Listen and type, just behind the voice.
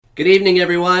Good evening,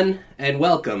 everyone, and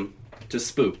welcome to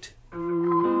Spooked.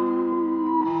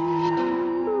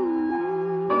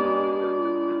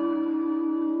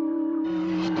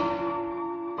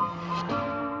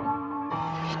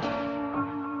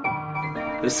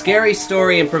 The Scary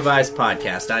Story Improvised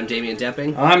Podcast. I'm Damian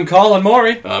Depping. I'm Colin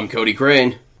Morey. I'm Cody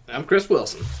Crane. I'm Chris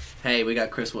Wilson. Hey, we got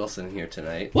Chris Wilson here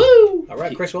tonight. Woo! All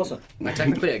right, Chris Wilson. Am I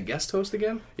technically a guest host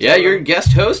again? Yeah, you're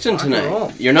guest hosting Rock and roll.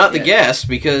 tonight. You're not the Yeah. guest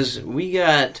because we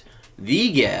got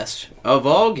the guest of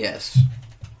all guests.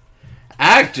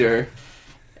 Actor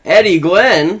Eddie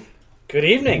Glen. Good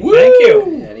evening. Woo! Thank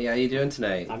you. Eddie, how you doing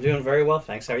tonight? I'm doing very well,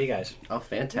 thanks. How are you guys? Oh,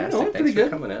 fantastic. Yeah, Thanks pretty for good.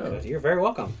 coming out. You're very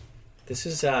welcome. This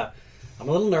is, I'm a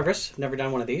little nervous. Never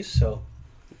done one of these, so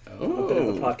I'm a bit of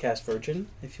a podcast virgin,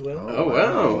 if you will. Oh,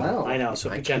 wow. Wow. I know, so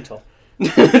be gentle.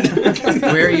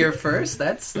 We're your first?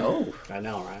 That's... Oh, I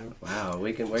know, right? wow.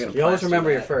 We're going to You always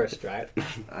remember your first, right?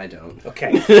 I don't. Okay.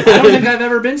 I don't think I've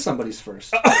ever been somebody's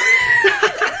first. All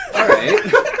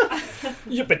right.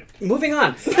 Yeah, but moving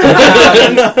on.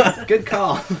 Good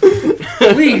call.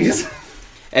 Please.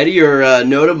 Eddie, you're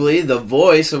notably the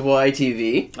voice of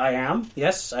YTV. I am.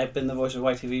 Yes, I've been the voice of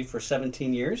YTV for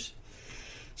 17 years.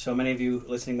 So many of you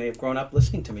listening may have grown up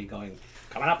listening to me going,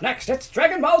 coming up next, it's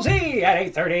Dragon Ball Z at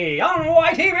 8:30 on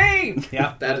YTV.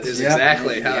 Yeah. That is Yep.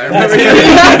 exactly how I That's remember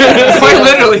it. Quite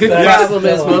literally. The problem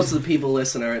is still- most of the people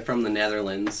listen are from the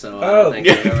Netherlands, so I Oh. don't think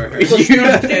they've ever heard.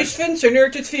 These fins are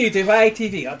nurtured feed of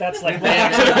YTV. Oh, that's like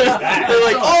that. They're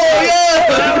like, oh,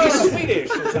 yeah! That was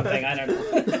Swedish or something. I don't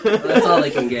know. That's all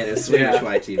they can get is Swedish Yeah.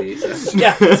 YTV. So.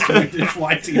 Yeah. It's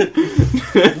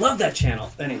YTV. Love that channel.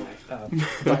 Anyway.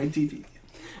 YTV.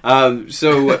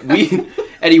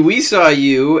 Eddie, we saw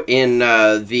you in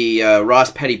the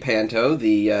Ross Petty Panto,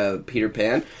 the Peter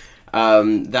Pan.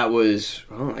 That was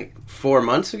like 4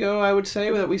 months ago, I would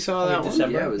say, that we saw that one.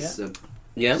 December. Yeah, it was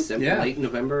Yeah. December, Yeah. late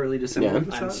November, early December. Yeah. when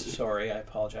we saw I'm it. sorry. I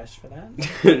apologize for that.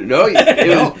 No,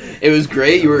 it was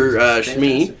great. You were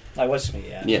Shmi. I was me,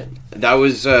 yeah. Yeah, that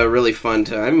was a really fun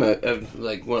time.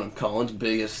 Like one of Colin's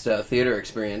biggest theater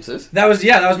experiences. That was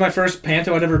my first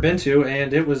panto I'd ever been to,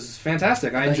 and it was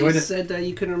fantastic. I But enjoyed you it. said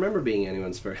you couldn't remember being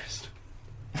anyone's first.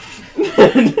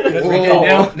 Good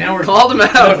recall. Now we're Called him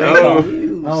out.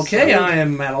 Okay, I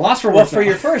am at a loss for Well, words. for now.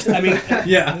 your first, I mean,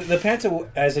 Yeah. the panto,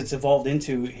 as it's evolved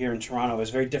into here in Toronto,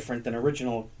 is very different than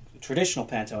traditional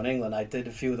panto in England. I did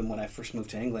a few of them when I first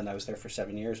moved to England. I was there for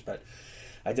 7 years, but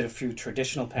I did a few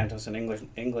traditional pantos in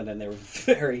England, and they were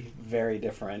very, very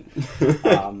different.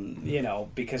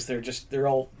 Because they're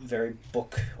all very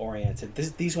book oriented.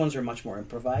 These ones are much more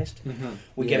improvised. Mm-hmm.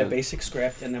 We get a Yeah. basic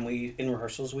script, and then in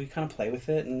rehearsals we kind of play with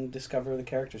it and discover the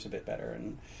characters a bit better.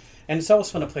 And it's always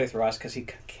fun to play with Ross because he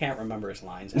can't remember his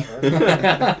lines ever,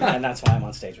 and that's why I'm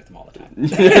on stage with him all the time.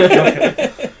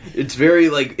 It's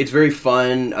very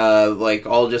fun. Like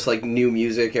all just like new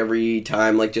music every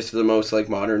time. Like just the most like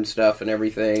modern stuff and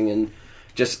everything, and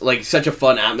just like such a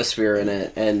fun atmosphere in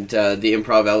it. And the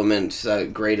improv element's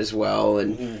great as well.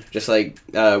 And just like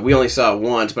we only saw it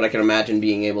once, but I can imagine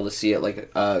being able to see it like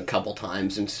a couple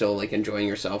times and still like enjoying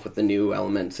yourself with the new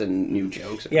elements and new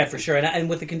jokes. Yeah, for sure. And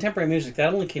with the contemporary music,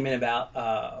 that only came in about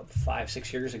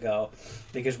 5-6 years ago,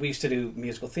 because we used to do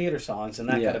musical theater songs, and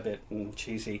that got a bit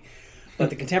cheesy. But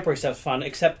the contemporary stuff's fun,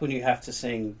 except when you have to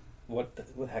sing. What the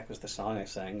heck was the song I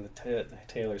sang? The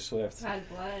Taylor Swift. Bad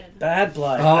Blood. Bad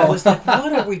Blood. Oh. I was like,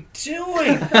 what are we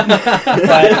doing?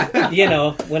 But,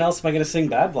 when else am I going to sing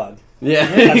Bad Blood? Yeah.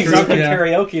 A drunken Yeah.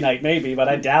 karaoke night, maybe, but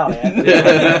I doubt it.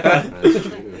 That's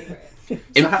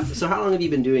true. So how long have you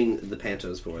been doing the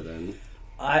pantos for then?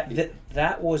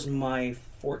 That was my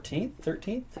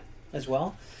 13th as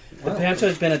well. The panto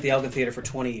has been at the Elgin Theatre for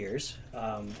 20 years.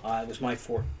 It was my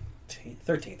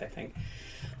 13th, I think.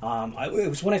 It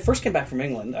was when I first came back from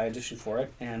England. I auditioned for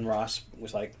it, and Ross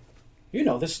was like, "You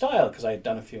know this style," because I had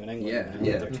done a few in England. Yeah, and I lived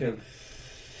yeah. there too.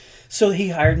 So he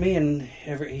hired me, and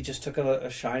he just took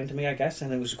a shine to me, I guess,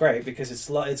 and it was great because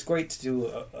it's great to do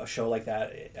a show like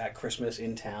that at Christmas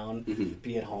in town,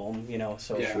 be at home,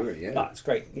 So Yeah. Sure, yeah. it's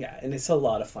great, yeah, and it's a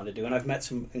lot of fun to do, and I've met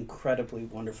some incredibly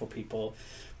wonderful people.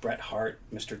 Bret Hart,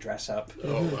 Mr. Dress Up.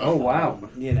 Oh, wow.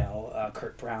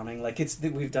 Kurt Browning. Like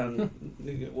we've done,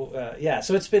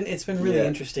 So it's been really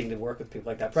interesting to work with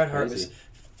people like that. Bret Hart was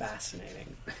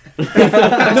fascinating.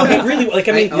 No, he really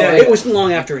it wasn't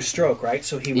long after his stroke, right?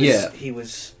 So he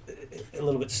was a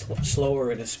little bit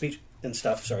slower in his speech and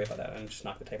stuff. Sorry about that. I just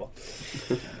knocked the table.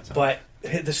 But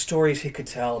the stories he could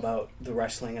tell about the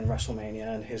wrestling and WrestleMania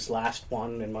and his last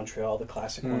one in Montreal, the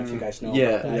classic one, if you guys know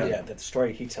about that. Yeah, the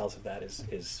story he tells of that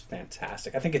is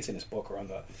fantastic. I think it's in his book or on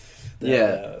the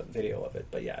video of it.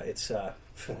 But yeah, it's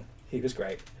he was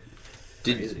great.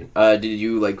 Did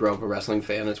you like grow up a wrestling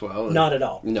fan as well? Or? Not at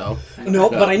all. No,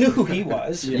 but I knew who he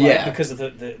was. Because of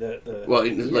the well,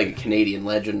 like a Canadian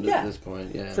legend at this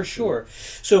point. Yeah, for sure.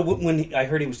 So when I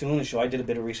heard he was doing the show, I did a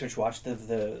bit of research. Watched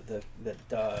the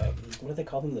what do they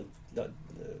call them? The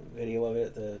video of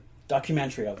it, the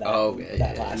documentary of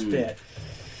that last bit.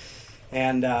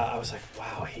 And I was like,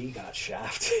 wow, he got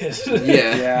shafted.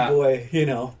 Yeah. Boy,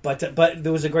 But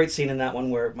there was a great scene in that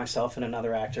one where myself and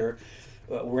another actor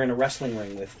were in a wrestling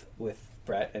ring with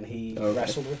Brett, and he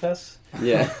wrestled with us.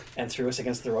 Yeah. And threw us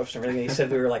against the ropes and everything. And he said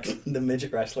we were like the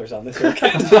midget wrestlers on the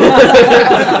circuit.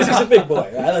 Because he's a big boy,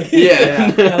 right? Like,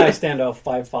 and I stand off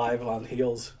 5'5" on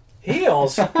heels.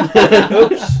 Heels? Oops.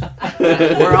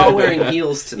 We're all wearing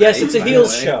heels tonight. Yes, it's a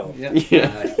heels show. Yeah.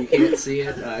 You can't see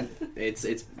it.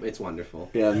 It's wonderful.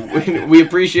 Yeah, we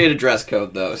appreciate a dress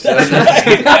code though. So.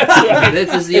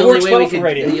 This is the only way we could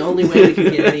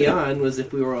get Eddie on was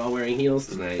if we were all wearing heels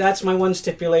tonight. That's my one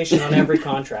stipulation on every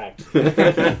contract.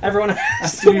 Everyone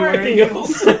has to wear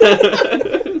heels.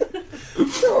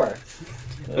 Sure.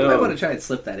 You might want to try and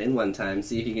slip that in one time,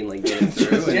 see if you can get it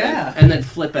through, and then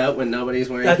flip out when nobody's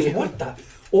wearing heels. What the?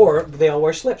 Or they all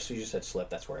wear slips. You just said slip.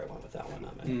 That's where I went with that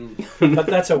one. But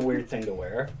that's a weird thing to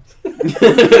wear.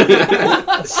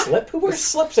 A slip? Who wears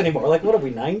slips anymore? What are we,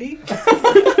 90?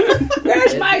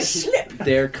 Where's my slip?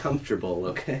 They're comfortable,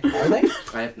 okay? Are they?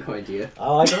 I have no idea.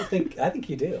 Oh, I think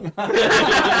you do.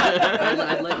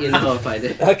 I'd let you know if I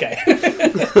did. Okay.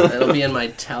 That'll be in my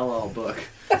tell-all book.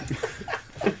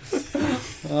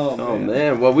 Oh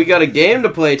man. Well, we got a game to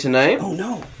play tonight. Oh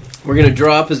no. We're gonna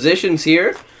draw positions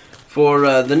here for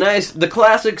the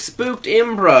classic spooked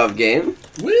improv game.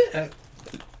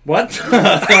 What? All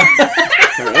right.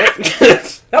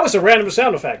 That was a random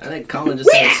sound effect. I think Colin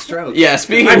just had a stroke. Yeah,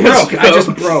 speaking I of broke. stroke. I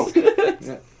just broke.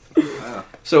 Wow.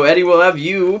 So Eddie, will have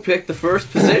you pick the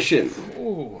first position.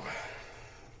 Ooh.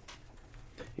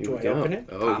 Here Do we I go. open it?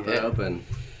 Oh, Pop it open.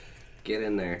 Get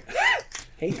in there.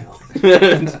 Hey now.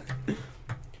 yeah.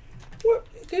 What?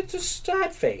 It's a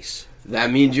sad face.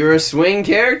 That means you're a swing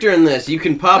character in this. You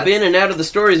can pop in and out of the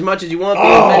story as much as you want,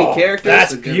 being as many characters.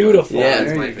 That's beautiful. Yeah,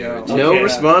 That's There my you go. favorite. no Okay.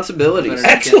 responsibilities.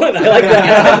 Excellent. I like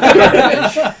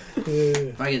that.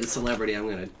 If I get a celebrity, I'm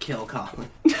going to kill Colin.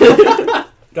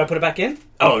 Do I put it back in?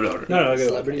 Oh no. No.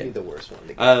 Celebrity would be the worst one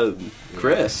to get.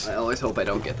 Chris. I always hope I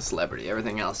don't get the celebrity.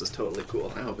 Everything else is totally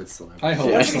cool. I hope it's celebrity. I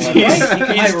hope Yeah. it's celebrity. I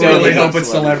He's really totally hope not it's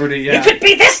celebrity, yeah. You could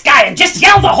be this guy and just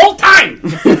yell the whole time.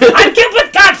 I'm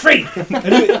Gilbert Godfrey.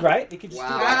 Right? You could just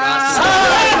Wow.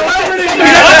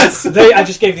 I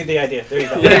just gave you the idea. There you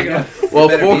go. There you go. Well,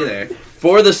 Better be there.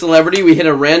 for the celebrity, we hit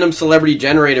a random celebrity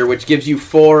generator, which gives you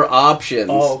 4 options.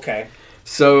 Oh, okay.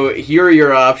 So here are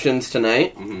your options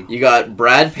tonight. Mm-hmm. You got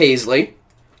Brad Paisley,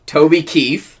 Toby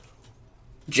Keith,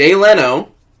 Jay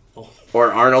Leno,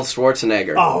 or Arnold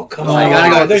Schwarzenegger. Oh, come Oh, on. you gotta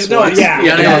go with There's the no, sports. yeah. You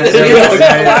gotta yeah. go with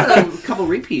the A couple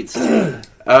repeats.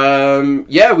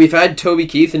 Yeah, we've had Toby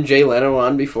Keith and Jay Leno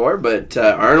on before, but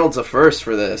Arnold's a first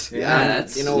for this. Yeah,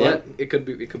 that's- you know yeah. what? It could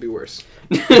be worse.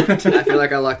 I feel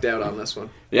like I lucked out on this one.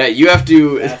 Yeah, you have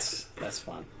to That's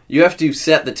fun.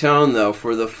 set the tone though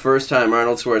for the first time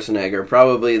Arnold Schwarzenegger,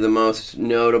 probably the most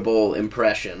notable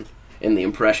impression in the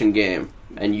impression game,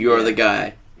 and you're the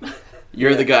guy.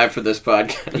 You're the guy for this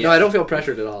podcast. No, I don't feel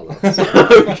pressured at all, though.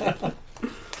 So.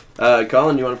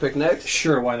 Colin, you want to pick next?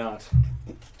 Sure, why not?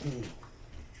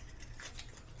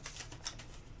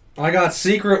 I got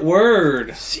secret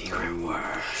word. Secret word.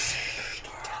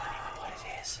 What it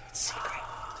is. It's secret.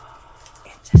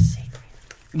 It's a secret.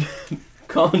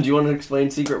 Colin, do you want to explain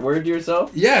secret word to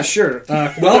yourself? Yeah, sure.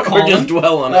 Well, Or Colin, just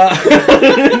dwell on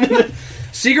it?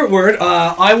 secret word.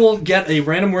 I will get a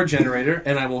random word generator,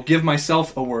 and I will give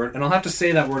myself a word, and I'll have to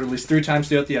say that word at least 3 times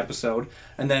throughout the episode,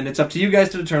 and then it's up to you guys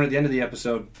to determine at the end of the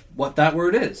episode what that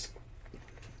word is.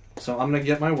 So I'm gonna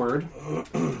get my word.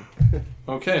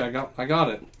 Okay, I got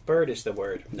it. Bird is the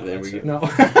word. No, There that's we it. go. No.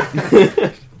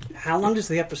 How long does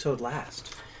the episode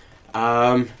last?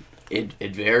 It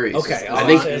varies. Okay, I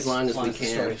think as long as we the can.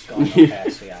 story's going. Okay,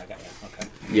 so yeah, I got you. Okay.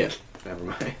 yeah. Never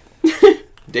mind.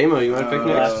 Damo, you want to pick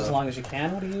Last next? as long as you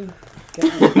can. What do you get?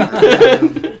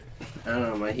 I don't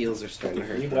know, my heels are starting to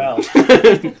hurt. Well.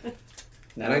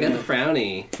 And I got the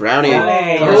frowny. Frowny.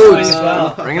 Hey, Oh, swing as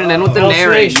well. Bringing it in with the Well,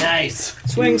 narration. Nice.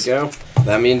 Swings. There you go.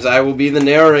 That means I will be the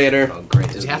narrator. Oh, great.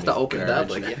 Did you have to open it up?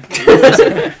 Like,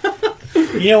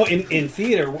 You know, in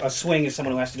theater, a swing is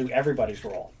someone who has to do everybody's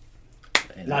role,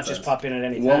 not just pop in at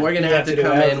any time. Well, we're gonna You have to do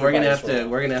come in. We're gonna have everybody's to.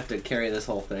 role. We're gonna have to carry this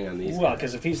whole thing on these. Well, guys.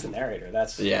 because if he's the narrator,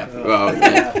 that's Yeah. oh. Well,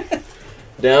 yeah.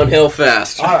 Downhill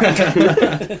fast. All right.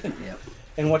 Yep.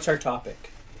 And what's our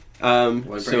topic? Wanna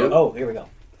bring it So up? Oh, here we go.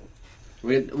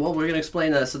 We're going to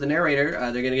explain So the narrator,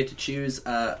 they're going to get to choose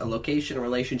a location, a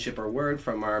relationship, or word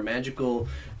from our magical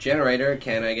generator,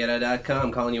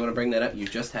 canigeta.com. Colin, you want to bring that up? You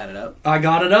just had it up. I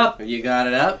got it up. You got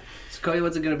it up? So, Cody,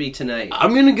 what's it going to be tonight?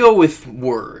 I'm going to go with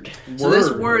word. So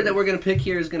this word that we're going to pick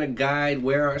here is going to guide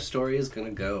where our story is going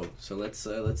to go. So let's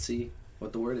see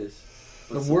what the word is.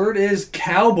 The word is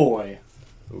cowboy.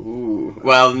 Ooh.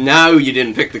 Well, now you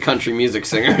didn't pick the country music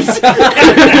singers.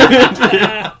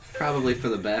 Probably for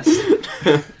the best.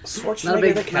 Not a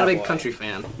big country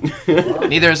fan.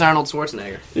 Neither is Arnold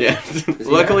Schwarzenegger. Yeah.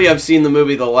 Luckily, I've seen the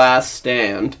movie The Last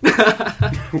Stand,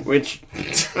 which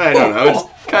I don't know.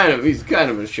 He's kind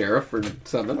of a sheriff or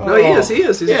something. No, he is.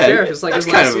 He's a sheriff. It's like his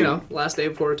last day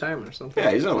before retirement or something.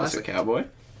 Yeah, he's almost a cowboy.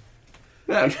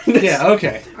 Yeah.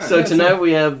 Okay. So tonight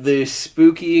we have the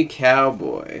spooky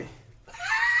cowboy.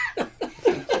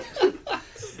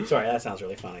 Sorry, that sounds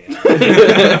really funny.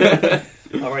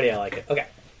 Already I like it. Okay.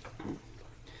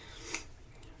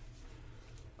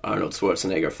 Arnold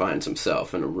Schwarzenegger finds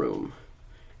himself in a room.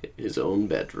 His own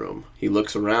bedroom. He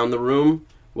looks around the room.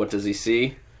 What does he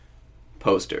see?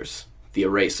 Posters. The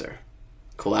Eraser.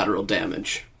 Collateral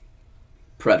Damage.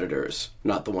 Predators.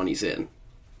 Not the one he's in.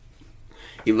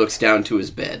 He looks down to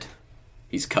his bed.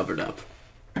 He's covered up.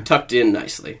 Tucked in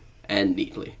nicely. And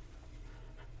neatly.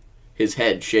 His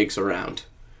head shakes around.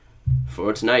 For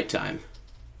it's nighttime.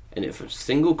 And if a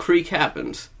single creak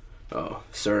happens,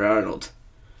 Sir Arnold,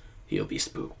 he'll be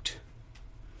spooked.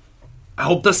 I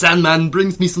hope the Sandman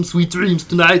brings me some sweet dreams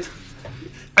tonight.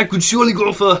 I could surely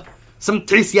go for some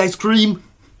tasty ice cream,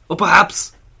 or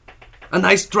perhaps a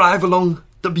nice drive along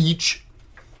the beach.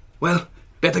 Well,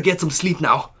 better get some sleep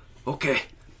now. Okay.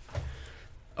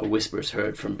 A whisper's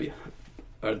heard from the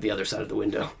other side of the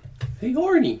window. Hey,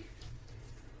 Arnie.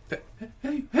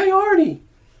 Hey, Arnie.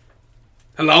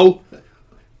 Hello?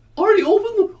 Arnie,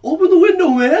 open the window,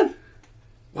 man.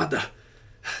 What the?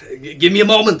 Give me a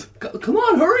moment. Come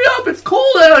on, hurry up. It's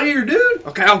cold out here, dude.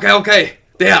 Okay.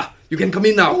 There, you can come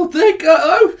in now. Oh, thank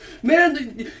God. Man,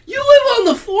 you live on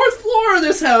the 4th floor of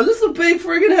this house. This is a big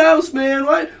friggin' house, man.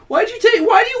 Why do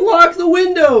you lock the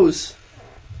windows?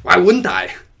 Why wouldn't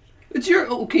I?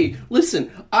 Okay,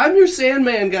 listen, I'm your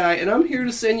Sandman guy, and I'm here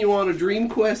to send you on a dream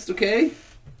quest, okay?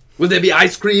 Will there be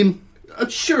ice cream?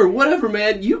 Sure, whatever,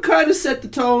 man. You kind of set the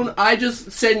tone. I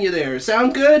just send you there.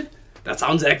 Sound good? That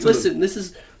sounds excellent. Listen, this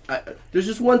is... there's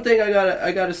just one thing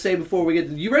I gotta say before we get...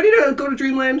 You ready to go to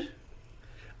Dreamland?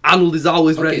 Arnold is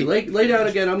always ready. Lay down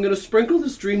again. I'm gonna sprinkle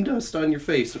this dream dust on your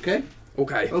face, okay?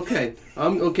 Okay.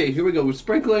 Okay, here we go. We're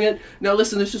sprinkling it. Now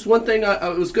listen, there's just one thing I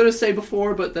was gonna say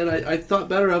before, but then I thought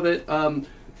better of it.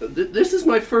 This is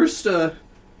my first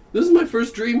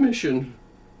dream mission.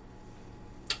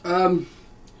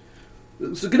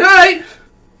 So good night!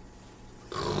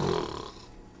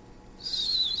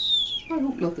 I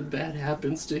hope nothing bad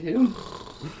happens to him.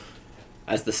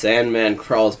 As the Sandman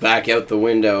crawls back out the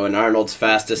window and Arnold's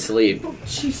fast asleep. Oh,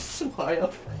 jeez, so high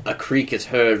up. A creak is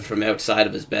heard from outside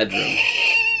of his bedroom.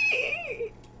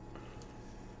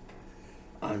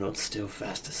 Arnold's still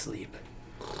fast asleep.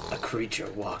 A creature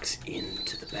walks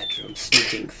into the bedroom,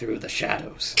 sneaking through the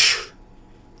shadows.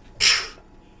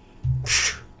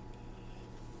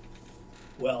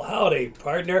 Well, howdy,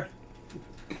 partner.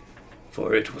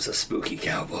 For it was a spooky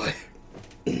cowboy.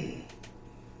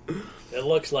 It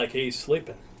looks like he's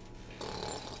sleeping.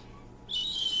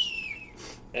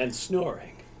 And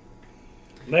snoring.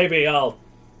 Maybe I'll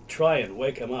try and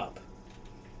wake him up.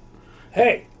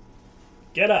 Hey,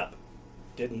 get up.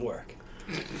 Didn't work.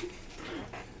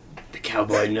 The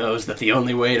cowboy knows that the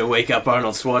only way to wake up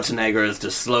Arnold Schwarzenegger is to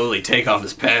slowly take off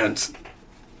his pants.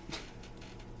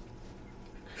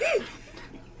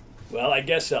 Well, I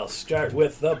guess I'll start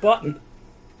with the button.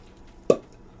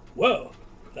 Whoa,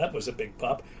 that was a big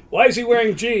pop. Why is he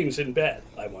wearing jeans in bed,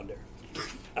 I wonder?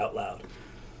 Out loud.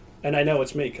 And I know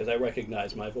it's me because I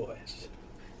recognize my voice.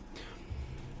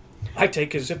 I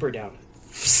take his zipper down.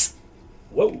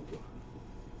 Whoa.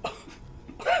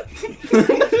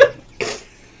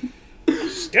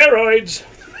 Steroids!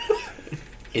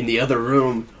 In the other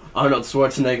room, Arnold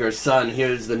Schwarzenegger's son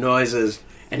hears the noises,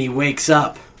 and he wakes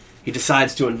up. He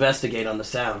decides to investigate on the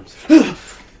sounds.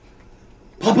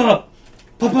 Papa!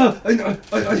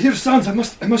 I hear sounds. I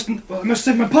must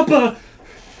save my papa!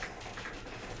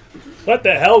 What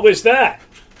the hell was that?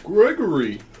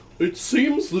 Gregory, it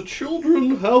seems the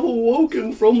children have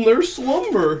awoken from their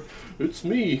slumber. It's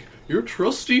me, your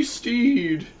trusty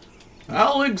steed,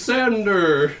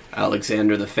 Alexander.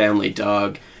 Alexander, the family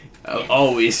dog,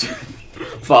 always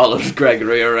follows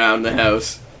Gregory around the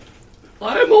house.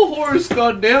 I'm a horse,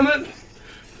 goddammit.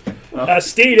 A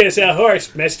steed is a horse,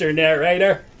 Mr.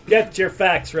 Narrator. Get your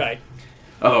facts right.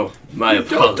 Oh, my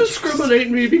Don't apologies.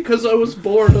 discriminate me because I was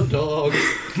born a dog.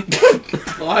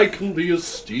 I can be a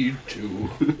steed too.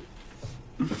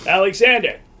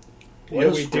 Alexander,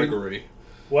 Yes, Gregory.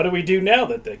 what do we do now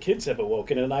that the kids have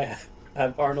awoken and I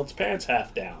have Arnold's pants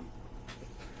half down?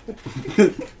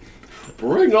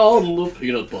 Bring on the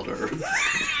peanut butter.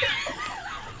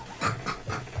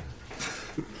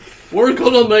 We're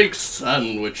gonna make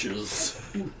sandwiches.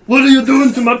 What are you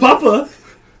doing to my papa?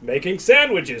 Making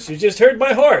sandwiches. You just heard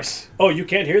my horse. Oh, you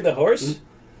can't hear the horse?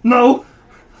 No,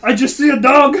 I just see a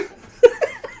dog.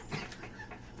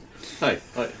 Hey,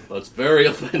 that's very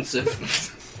offensive.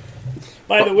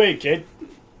 By the way, kid,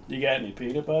 you got any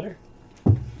peanut butter?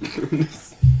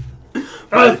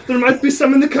 There might be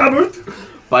some in the cupboard.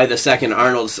 By the second,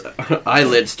 Arnold's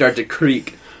eyelids start to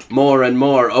creak more and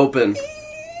more open.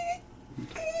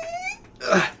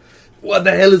 What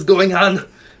the hell is going on?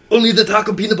 Only the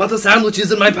taco peanut butter sandwiches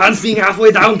and my pants being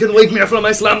halfway down can wake me up from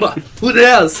my slumber. Who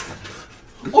dares?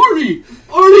 Arnie,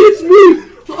 it's me.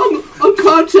 I'm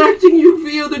contacting you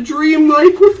via the dream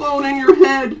microphone in your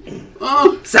head.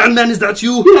 Sandman, is that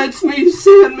you? Yeah, it's me,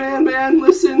 Sandman, man.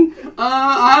 Listen,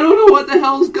 I don't know what the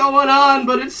hell's going on,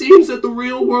 but it seems that the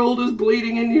real world is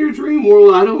bleeding into your dream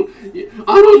world. I don't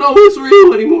know what's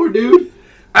real anymore, dude.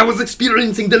 I was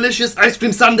experiencing delicious ice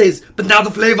cream sundaes, but now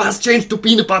the flavor has changed to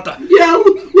peanut butter. Yeah,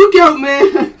 look out,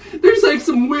 man. There's like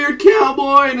some weird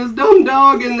cowboy and his dumb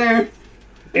dog in there.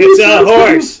 It's a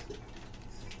horse.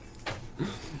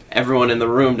 Everyone in the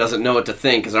room doesn't know what to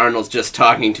think as Arnold's just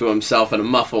talking to himself and a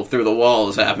muffle through the wall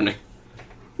is happening.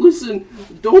 Listen,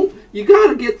 you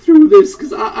gotta get through this,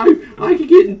 because I could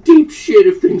get in deep shit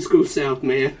if things go south,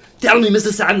 man. Tell me,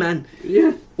 Mr. Sandman,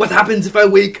 Yeah. what happens if I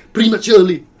wake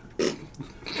prematurely?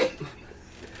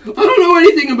 I don't know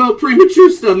anything about premature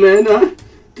stuff, man. I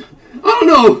don't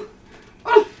know.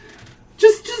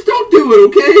 Just don't do it,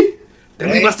 okay? Then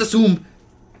we must assume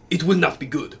it will not be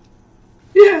good.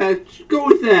 Yeah, go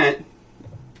with that.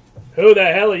 Who the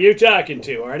hell are you talking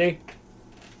to, Arnie?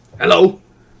 Hello?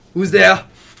 Who's there?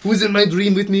 Who's in my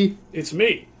dream with me? It's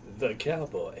me, the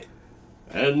cowboy.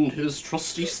 And his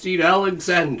trusty steed,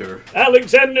 Alexander.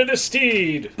 Alexander the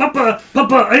Steed. Papa,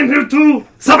 I am here too.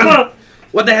 Papa!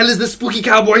 What the hell is this spooky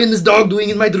cowboy and this dog doing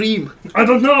in my dream? I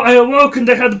don't know. I awoke and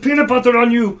they had peanut butter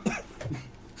on you.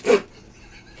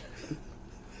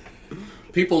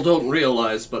 People don't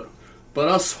realize, but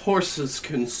us horses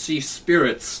can see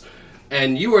spirits,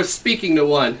 and you are speaking to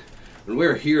one, and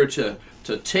we're here to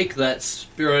take that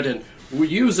spirit and we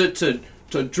use it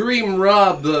to dream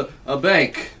rob a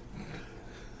bank.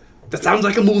 That sounds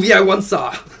like a movie I once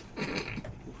saw.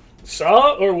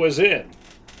 Saw or was in?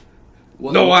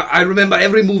 What, No, I remember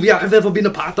every movie I've ever been a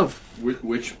part of.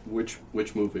 which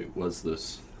movie was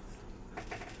this?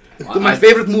 My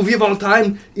favorite movie of all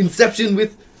time, Inception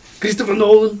with Christopher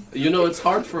Nolan. You know, it's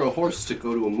hard for a horse to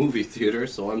go to a movie theater,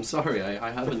 so I'm sorry, I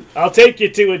haven't. I'll take you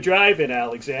to a drive-in,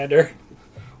 Alexander.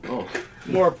 Oh,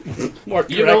 More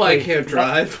correctly. you know I can't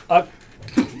drive.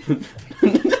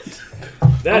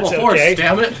 That's I'm a horse, okay.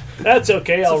 damn it. That's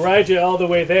okay. I'll ride you all the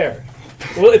way there.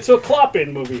 Well, it's a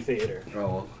clop-in movie theater.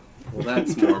 Oh, well,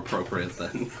 that's more appropriate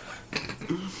then.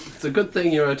 It's a good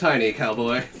thing you're a tiny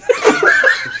cowboy.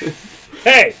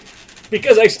 Hey,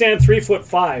 because I stand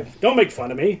 3'5", don't make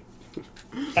fun of me.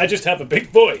 I just have a big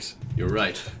voice. You're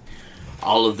right.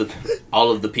 All of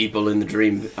the people in the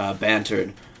dream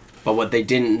bantered, but what they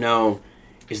didn't know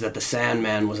is that the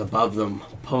Sandman was above them,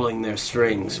 pulling their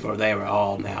strings, for they were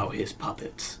all now his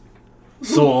puppets.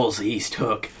 Souls he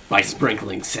took by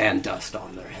sprinkling sand dust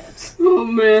on their heads. Oh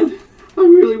man, I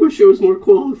really wish I was more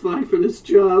qualified for this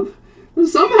job.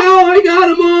 Somehow I got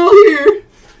them all here.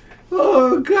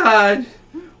 Oh god.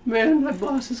 Man, my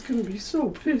boss is gonna be so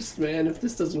pissed, man, if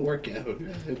this doesn't work out.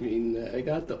 I mean, I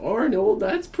got the Arnold,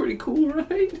 that's pretty cool,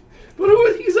 right? But who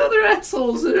are these other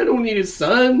assholes? I don't need his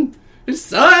son. His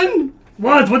son?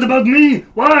 What? What about me?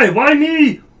 Why? Why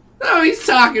me? Oh, he's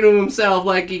talking to himself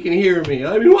like he can hear me.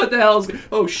 I mean, what the hell's...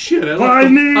 Oh, shit, Why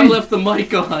me? I left the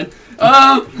mic on.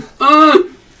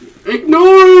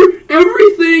 Ignore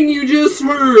everything you just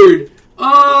heard.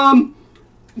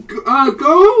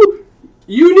 Go...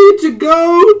 You need to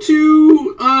go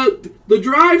to, the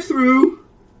drive-thru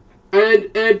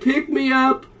and pick me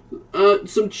up,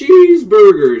 some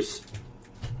cheeseburgers.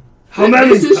 How many?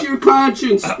 This is your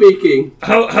conscience speaking.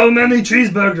 How many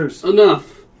cheeseburgers?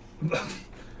 Enough.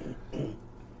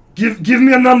 Give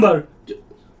me a number.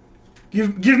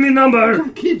 Give me a number.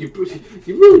 God, kid, you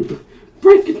really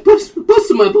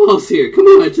busting my balls here. Come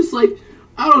on, just like,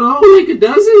 I don't know, like a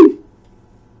dozen?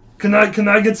 Can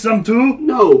I get some too?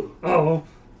 No. Oh,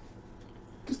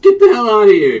 Just get the hell out of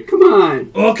here. Come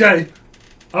on. okay.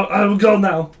 I will go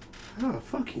now. Oh,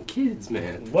 fucking kids,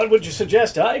 man. What would you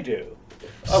suggest I do?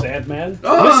 Sandman?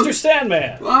 Oh. Mr.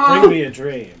 Sandman, Oh. bring me a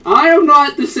dream. I am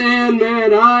not the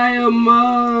Sandman. I am,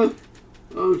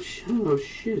 Oh,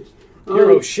 shit.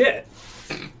 You're oh shit.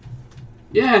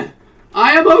 Yeah.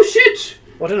 I am oh shit.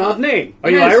 What an odd name. Are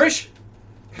Yes. you Irish?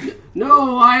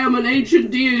 No, I am an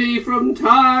ancient deity from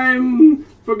time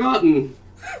forgotten.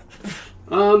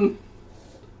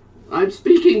 I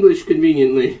speak English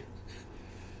conveniently.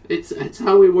 It's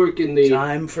how we work in the...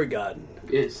 Time forgotten.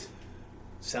 Yes.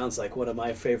 Sounds like one of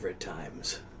my favorite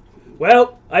times.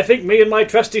 Well, I think me and my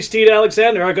trusty steed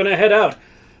Alexander are going to head out.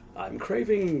 I'm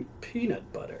craving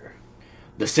peanut butter.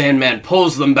 The Sandman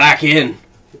pulls them back in.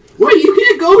 Wait, you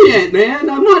can't go yet, man.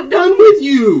 I'm not done with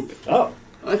you. Oh.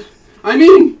 I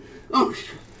mean... Oh,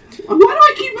 why do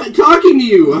I keep talking to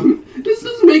you? This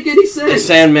doesn't make any The sense.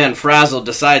 Sandman, frazzled,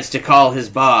 decides to call his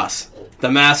boss, the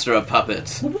master of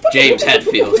puppets, James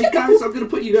Hetfield. Hey, guys, I'm going to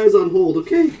put you guys on hold,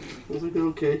 okay? I was like,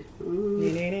 okay.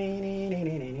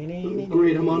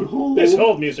 Great, I'm on hold. This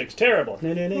hold music's terrible.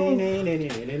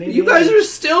 You guys are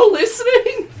still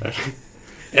listening?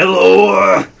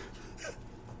 Hello.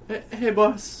 Hey,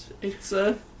 boss. It's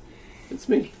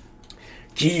me.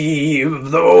 Keep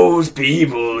those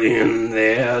people in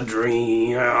their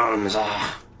dreams.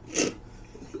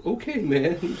 Okay,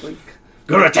 man. Like,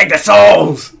 Gonna take the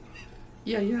souls.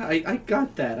 yeah, I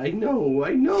got that. I know.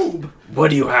 What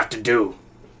do you have to do?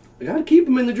 I gotta keep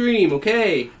them in the dream,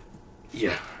 okay?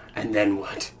 Yeah. And then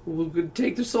what? We'll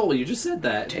take their soul. You just said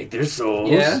that. Take their souls.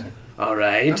 Yeah. All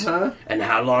right. Uh-huh. And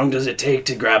how long does it take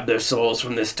to grab their souls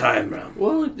from this time round?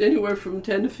 Well, anywhere from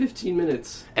 10 to 15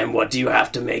 minutes. And what do you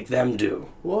have to make them do?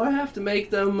 Well, I have to make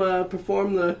them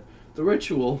perform the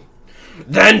ritual.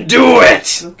 Then do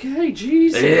it! Okay,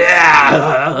 Jesus.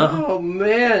 Yeah! Oh,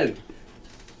 man.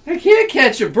 I can't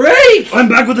catch a break! I'm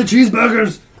back with the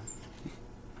cheeseburgers!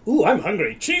 Ooh, I'm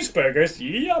hungry. Cheeseburgers,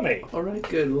 yummy. All right,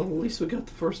 good. Well, at least we got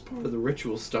the first part of the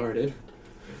ritual started.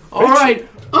 All right.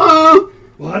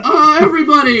 What?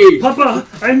 Everybody! Papa,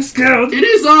 I'm scared! It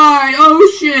is I,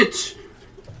 oh shit!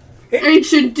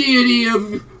 Ancient deity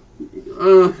of,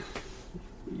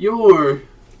 your.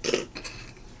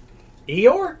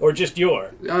 Eeyore? Or just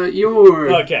your?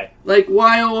 Your. Okay. Like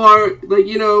Y-O-R, like,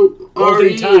 you know, Olden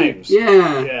R-E. times.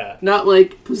 Yeah. Yeah. Not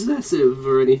like possessive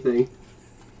or anything.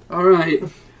 Alright.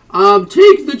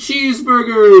 Take the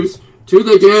cheeseburgers to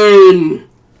the den!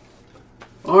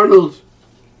 Arnold,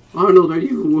 are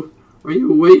you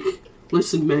awake?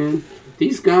 Listen, man.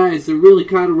 These guys, they're really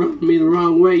kind of rubbing me the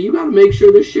wrong way. You gotta make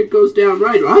sure this shit goes down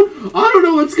right. I don't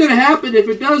know what's gonna happen if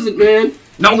it doesn't, man.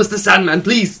 Now, Mr. Sandman,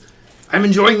 please! I'm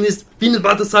enjoying this peanut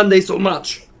butter sundae so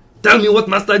much. Tell me, what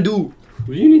must I do?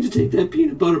 Well, you need to take that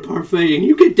peanut butter parfait and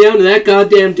you get down to that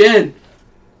goddamn den.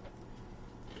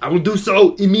 I will do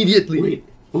so immediately. Wait,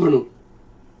 Arnold.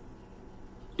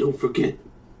 Don't forget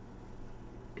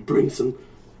to bring some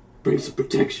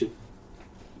protection.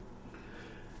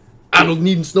 Arnold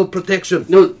needs no protection.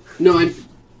 No,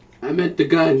 I meant the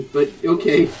gun, but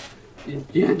okay.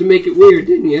 You had to make it weird,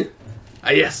 didn't you?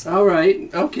 Yes. All right,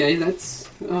 okay, that's...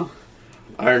 Oh.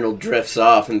 Arnold drifts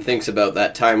off and thinks about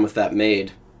that time with that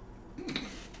maid.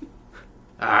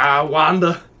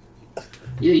 Wanda.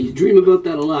 Yeah, you dream about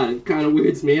that a lot. It kind of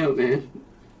weirds me out, man.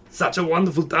 Such a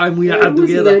wonderful time we It had wasn't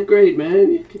together. that great,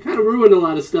 man. It kind of ruined a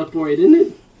lot of stuff for you, didn't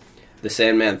it? The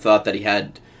Sandman thought that he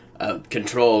had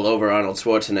control over Arnold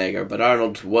Schwarzenegger, but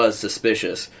Arnold was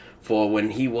suspicious, for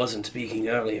when he wasn't speaking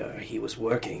earlier, he was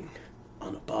working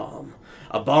on a bomb.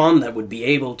 A bomb that would be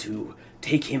able to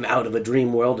take him out of a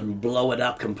dream world and blow it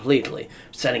up completely,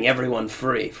 setting everyone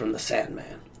free from the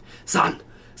Sandman. Son,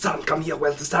 come here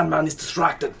while the Sandman is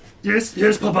distracted. Yes,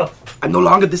 Papa. I no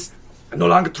longer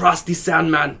trust this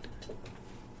Sandman.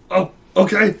 Oh,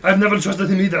 okay. I've never trusted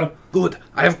him either. Good.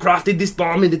 I have crafted this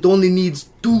bomb and it only needs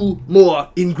 2 more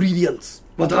ingredients.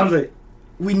 What are they?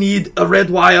 We need a red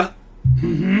wire.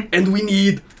 Mm-hmm. And we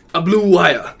need a blue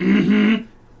wire. Mm-hmm.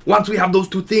 Once we have those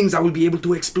 2 things, I will be able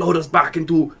to explode us back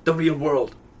into the real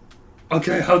world.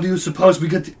 Okay, how do you suppose we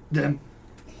get them?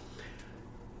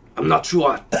 I'm not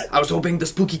sure. I was hoping the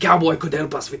spooky cowboy could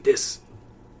help us with this.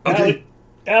 Okay.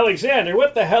 Alexander,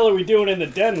 what the hell are we doing in the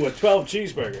den with 12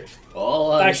 cheeseburgers?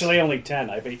 All Actually, only 10.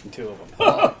 I've eaten 2 of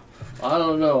them. I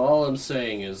don't know. All I'm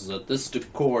saying is that this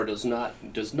decor does not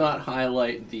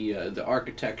highlight the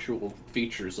architectural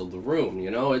features of the room. You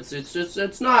know,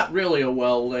 it's not really a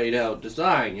well laid out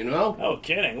design. You know. No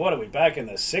kidding. What are we back in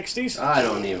the 60s? I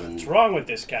don't even. What's wrong with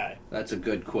this guy? That's a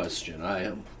good question.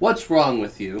 What's wrong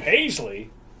with you?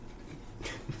 Paisley?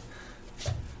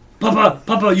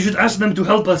 Papa, you should ask them to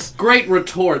help us. Great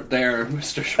retort there,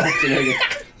 Mr. Schwarzenegger.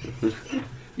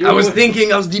 I was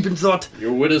thinking, I was deep in thought.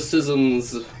 Your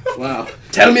witticisms, wow.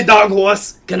 Tell me, dog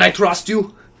horse, can I trust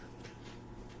you?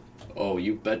 Oh,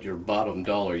 you bet your bottom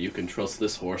dollar you can trust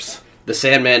this horse. The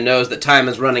Sandman knows that time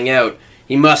is running out.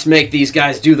 He must make these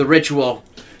guys do the ritual.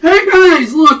 Hey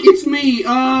guys, look, it's me.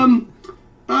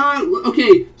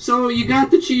 Okay, so you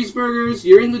got the cheeseburgers,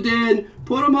 you're in the den,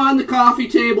 put them on the coffee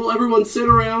table, everyone sit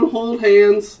around, hold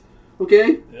hands,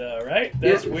 okay? All right,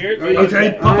 that's weird.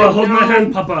 Okay, Papa, hold my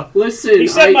hand, Papa. Listen, He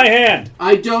said my hand.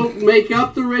 I don't make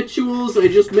up the rituals, I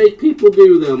just make people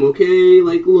do them, okay?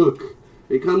 Like, look,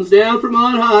 it comes down from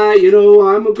on high, you know,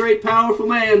 I'm a great, powerful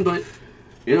man, but,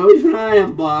 you know, even I have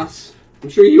a boss. I'm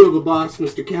sure you have a boss,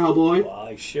 Mr. Cowboy. Well,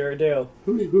 I sure do.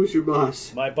 Who's your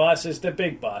boss? My boss is the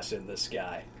big boss in the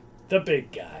sky. The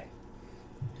big guy.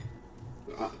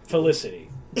 Felicity.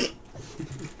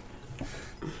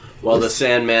 While the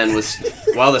Sandman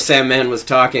was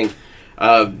talking,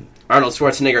 Arnold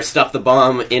Schwarzenegger stuffed the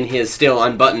bomb in his still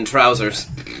unbuttoned trousers.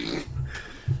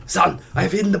 Son, I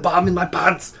have hidden the bomb in my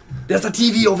pants. There's a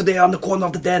TV over there on the corner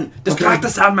of the den. Distract the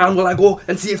Sandman while I go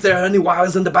and see if there are any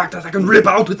wires in the back that I can rip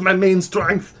out with my main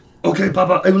strength. Okay,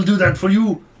 Papa, I will do that for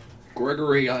you.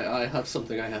 Gregory, I have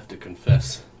something I have to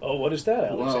confess. Oh, what is that,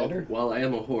 Alexander? While I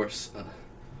am a horse,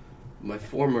 my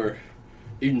former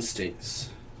instincts,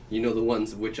 you know, the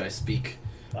ones of which I speak.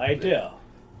 I do.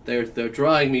 They're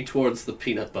drawing me towards the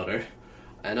peanut butter,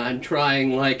 and I'm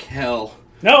trying like hell.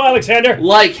 No, Alexander!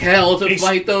 Like hell to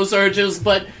fight those urges,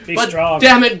 but strong.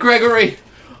 Damn it, Gregory!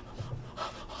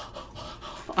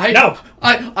 No!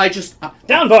 I just...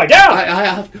 Down, boy, down! I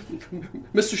have...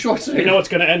 Mr. Schwarzenegger. You know it's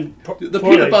going to end the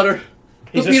poorly. peanut butter.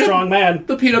 He's a strong man.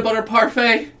 The peanut butter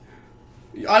parfait.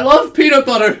 I love peanut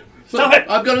butter. Stop it!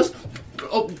 I'm gonna...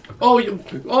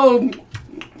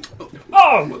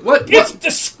 Oh, what? It's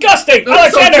disgusting!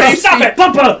 That's Alexander, so stop it!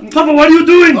 Papa, what are you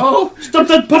doing? Oh. Stop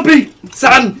that puppy!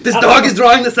 Son, this dog is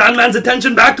drawing the Sandman's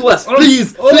attention back to us.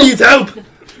 Please help. Hey,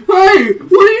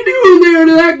 what are you doing there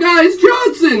to that guy's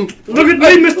Johnson? Look at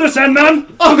me, Mr. Sandman!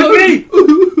 Look at me!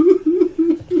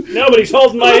 Nobody's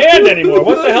holding my hand anymore.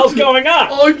 What the hell's going on?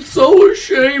 I'm so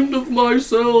ashamed of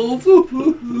myself.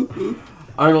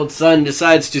 Arnold's son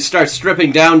decides to start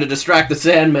stripping down to distract the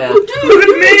Sandman. Look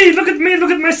at me! Look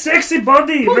at my sexy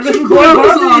body! My Put little your boy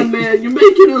clothes body! on, man. You're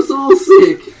making us all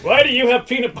sick. Why do you have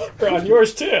peanut butter on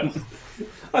yours, too?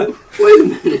 Wait a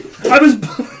minute. I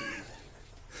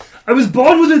was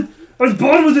born with it! I was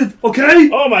born with it, okay?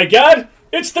 Oh, my God!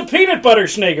 It's the peanut butter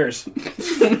Schneegers.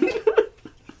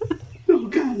 Oh,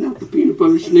 God, not the peanut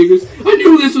butter Schneegers. I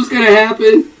knew this was going to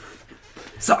happen.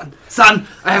 Son,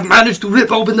 I have managed to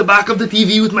rip open the back of the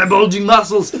TV with my bulging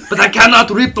muscles, but I cannot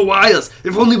rip the wires.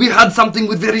 If only we had something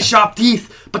with very sharp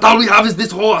teeth, but all we have is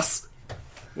this horse.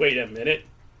 Wait a minute.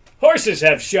 Horses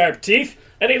have sharp teeth,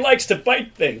 and he likes to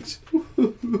bite things.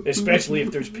 Especially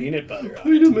if there's peanut butter on it.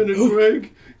 Wait a minute,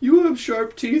 Greg. You have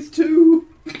sharp teeth, too.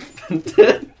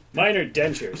 Mine are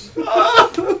dentures.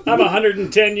 I'm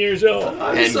 110 years old.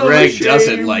 And so Greg ashamed.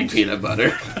 doesn't like peanut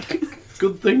butter.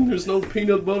 Good thing there's no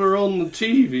peanut butter on the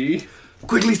TV.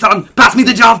 Quickly, son, pass me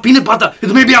the jar of peanut butter.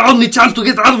 It may be our only chance to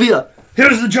get out of here.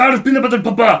 Here's the jar of peanut butter,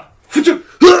 Papa!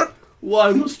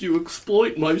 Why must you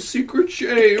exploit my secret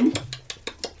shame?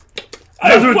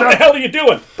 What the hell are you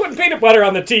doing? Putting peanut butter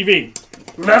on the TV.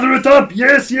 Lather it up,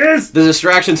 yes! The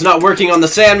distraction's not working on the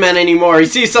Sandman anymore. He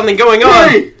sees something going on.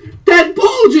 Hey, that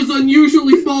bulge is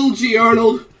unusually bulgy,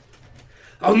 Arnold.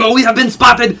 Oh no, we have been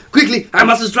spotted. Quickly, I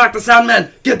must distract the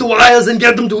Sandman. Get the wires and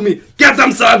get them to me. Get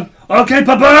them, son. Okay,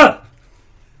 Papa!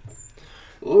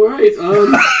 Alright,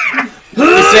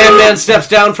 The Sandman steps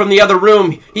down from the other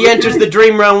room. He enters the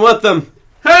dream realm with them.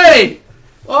 Hey!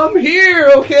 I'm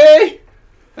here, okay?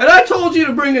 And I told you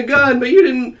to bring a gun, but you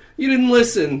didn't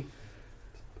listen.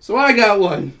 So I got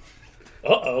one.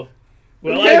 Uh-oh.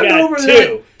 Well, Hand I got over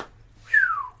two.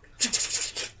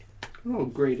 Oh,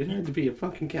 great. It had to be a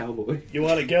fucking cowboy. You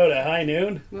want to go to high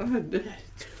noon?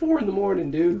 It's 4 a.m,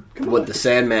 dude. Come on. What the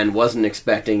Sandman wasn't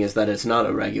expecting is that it's not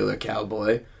a regular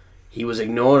cowboy. He was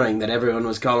ignoring that everyone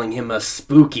was calling him a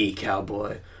spooky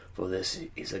cowboy. For this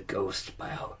is a ghost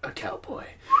a cowboy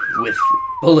with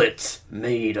bullets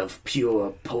made of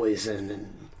pure poison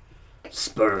and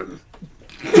sperm.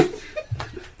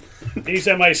 These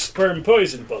are my sperm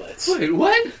poison bullets. Wait,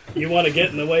 what? You want to get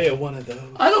in the way of one of those?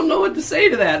 I don't know what to say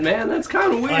to that, man. That's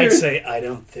kind of weird. I'd say I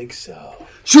don't think so.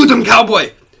 Shoot him,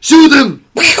 cowboy. Shoot him.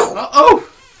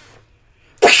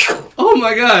 Oh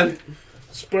my God.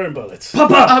 Sperm bullets.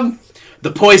 Papa!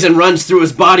 The poison runs through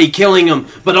his body, killing him,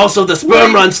 but also the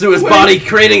sperm runs through his body,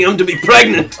 creating him to be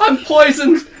pregnant. I'm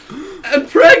poisoned and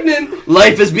pregnant.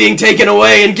 Life is being taken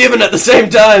away and given at the same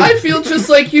time. I feel just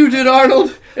like you did,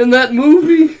 Arnold. in that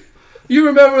movie. You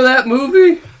remember that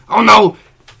movie? Oh no!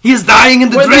 He is dying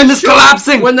and the dream is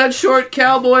collapsing! When that short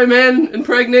cowboy man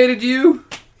impregnated you?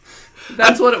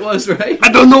 That's what it was, right?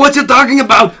 I don't know what you're talking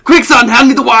about! Quick, son, hand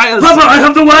me the wires! Papa, I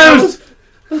have the wires!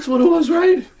 That's what it was,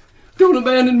 right? Don't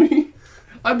abandon me.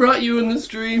 I brought you in this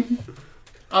dream.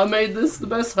 I made this the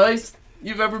best heist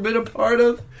you've ever been a part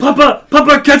of. Papa,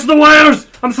 catch the wires!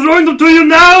 I'm throwing them to you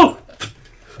now!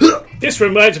 This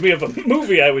reminds me of a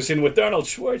movie I was in with Arnold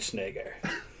Schwarzenegger.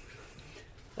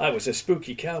 I was a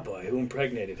spooky cowboy who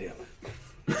impregnated him.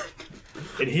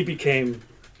 And he became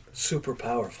super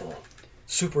powerful.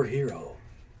 Superhero.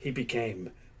 He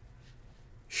became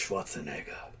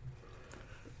Schwarzenegger.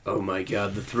 Oh my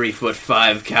god, the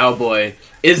 3'5" cowboy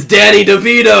is Danny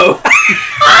DeVito!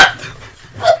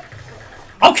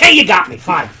 Okay, you got me.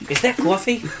 Fine. Is that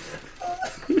coffee?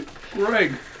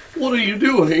 Greg, what are you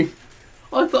doing?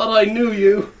 I thought I knew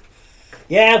you.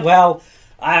 Yeah, well,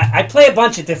 I play a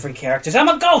bunch of different characters. I'm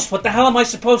a ghost. What the hell am I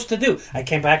supposed to do? I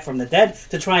came back from the dead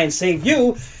to try and save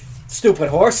you, stupid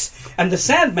horse. And the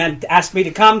Sandman asked me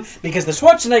to come because the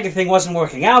Schwarzenegger thing wasn't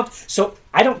working out. So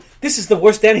I don't... This is the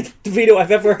worst Danny DeVito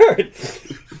I've ever heard.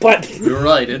 But... You're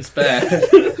right, it's bad.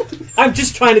 I'm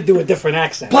just trying to do a different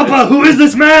accent. Papa, who is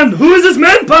this man? Who is this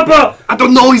man, Papa? I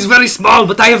don't know, he's very small,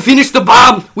 but I have finished the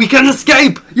bomb! We can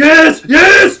escape! Yes!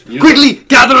 Quickly,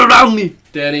 gather around me!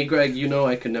 Danny, Greg, you know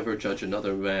I can never judge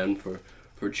another man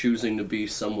for choosing to be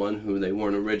someone who they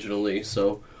weren't originally,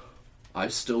 so I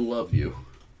still love you.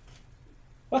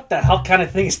 What the hell kind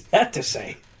of thing is that to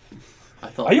say?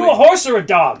 Are you a horse or a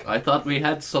dog? I thought we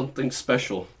had something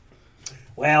special.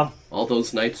 Well... All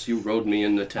those nights you rode me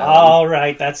into town. All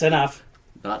right, that's enough.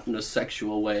 Not in a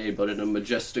sexual way, but in a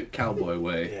majestic cowboy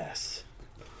way. Yes.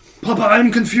 Papa,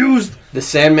 I'm confused. The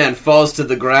Sandman falls to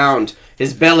the ground.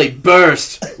 His belly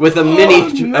bursts with a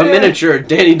miniature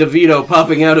Danny DeVito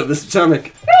popping out of his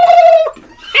stomach.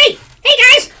 Hey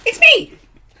guys, it's me,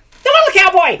 the little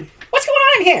cowboy. What's going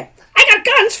on in here? I got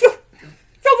guns filled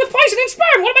with poison and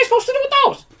sperm. What am I supposed to do with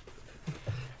those?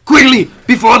 Quickly,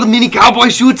 before the mini cowboy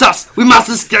shoots us, we must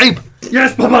escape.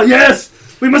 Yes, Papa, yes.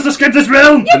 We must escape this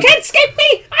realm. You can't escape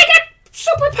me. I got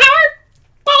superpower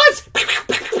bullets.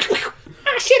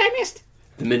 Ah, shit, I missed.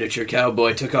 The miniature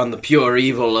cowboy took on the pure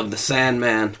evil of the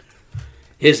Sandman.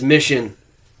 His mission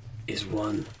is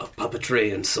one of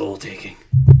puppetry and soul-taking.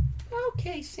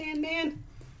 Okay, Sandman.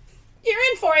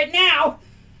 You're in for it now.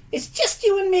 It's just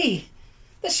you and me.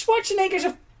 The Schwarzeneggers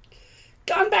have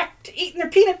gone back to eating their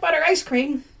peanut butter ice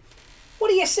cream. What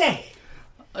do you say?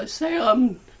 I say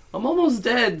I'm almost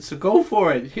dead, so go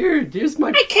for it. Here's my...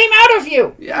 I came out of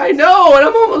you! Yeah, I know, and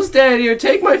I'm almost dead. Here,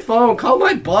 take my phone. Call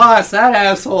my boss, that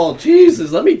asshole.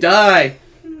 Jesus, let me die.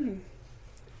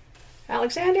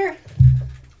 Alexander,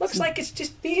 looks like it's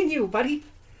just me and you, buddy.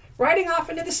 Riding off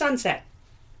into the sunset.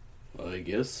 I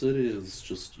guess it is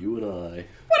just you and I.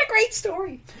 What a great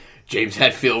story. James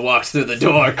Hetfield walks through the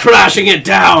door, crashing it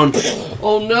down.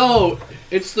 Oh no,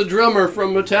 it's the drummer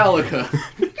from Metallica.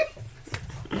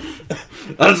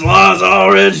 That's Lars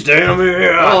Ulrich, damn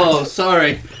it. Oh,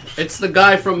 sorry. It's the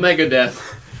guy from Megadeth.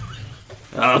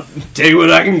 I'll take what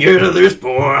I can get of this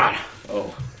boy.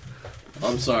 Oh,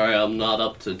 I'm sorry, I'm not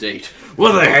up to date.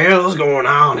 What the hell's going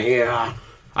on here?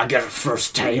 I get a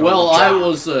first tail. Well, I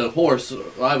was a horse.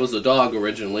 I was a dog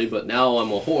originally, but now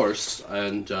I'm a horse,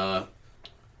 and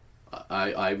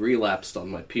I relapsed on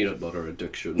my peanut butter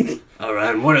addiction.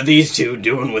 Alright, and what are these two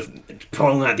doing with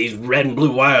pulling out these red and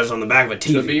blue wires on the back of a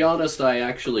TV? To be honest, I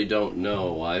actually don't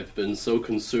know. I've been so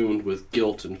consumed with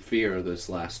guilt and fear this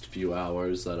last few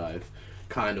hours that I've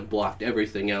kind of blocked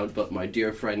everything out but my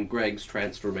dear friend Greg's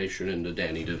transformation into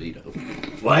Danny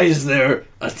DeVito. Why is there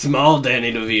a small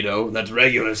Danny DeVito that's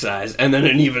regular size, and then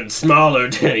an even smaller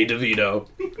Danny DeVito?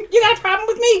 You got a problem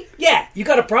with me? Yeah, you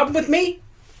got a problem with me?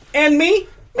 And me?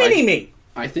 Mini-me.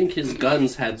 I think his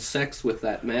guns had sex with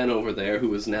that man over there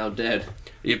who is now dead.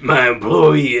 My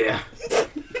employee, yeah.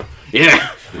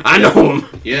 Yeah, I know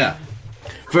him. Yeah.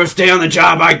 First day on the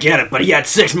job, I get it, but he had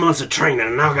 6 months of training,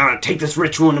 and now I gotta take this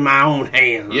ritual into my own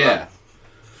hands. Yeah.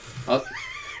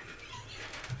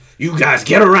 You guys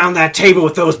get around that table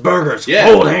with those burgers. Yeah.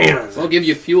 Hold hands. We'll give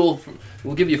you fuel.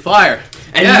 We'll give you fire.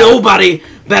 And nobody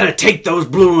better take those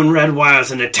blue and red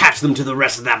wires and attach them to the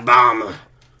rest of that bomb.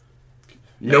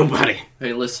 Nobody.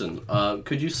 Hey, listen.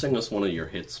 Could you sing us one of your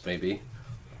hits, maybe?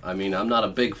 I mean, I'm not a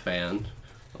big fan.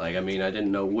 I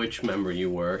didn't know which member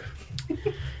you were.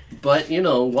 But,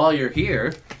 while you're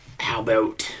here... How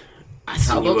about...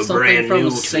 something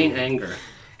from Saint Anger?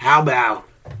 How about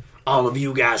all of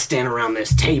you guys stand around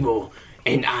this table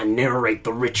and I narrate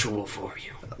the ritual for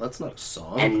you? That's not a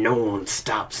song. And no one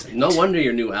stops it. No wonder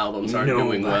your new albums aren't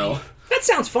doing well. That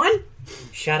sounds fun.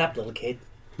 Shut up, little kid.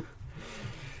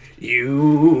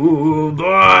 You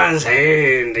boys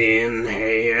hand in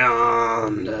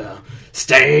hand,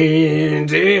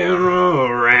 standing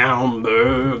around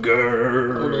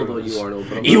burgers. I don't know about you, Arnold,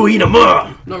 but You eat 'em up.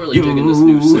 I'm not really digging this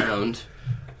new sound.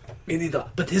 Me neither,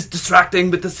 but his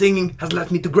distracting with the singing has led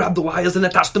me to grab the wires and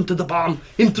attach them to the bomb.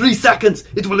 In 3 seconds,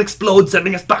 it will explode,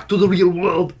 sending us back to the real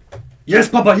world. Yes,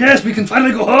 Papa, yes, we can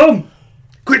finally go home.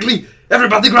 Quickly,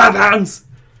 everybody grab hands.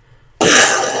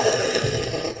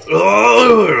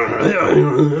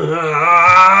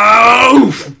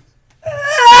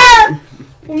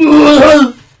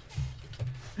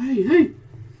 Hey,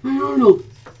 Arnold.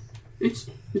 It's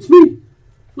me.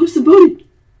 Listen, buddy.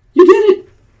 You did it.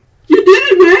 You did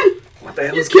it, man. What the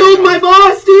hell You is killed my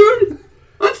boss, dude.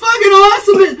 That's fucking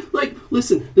awesome. Like,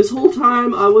 listen, this whole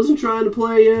time I wasn't trying to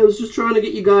play you. I was just trying to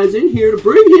get you guys in here to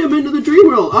bring him into the dream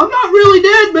world. I'm not really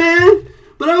dead, man.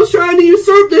 But I was trying to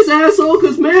usurp this asshole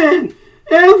because, man,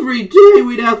 every day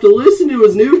we'd have to listen to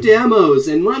his new demos.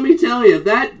 And let me tell you, if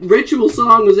that ritual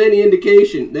song was any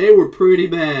indication, they were pretty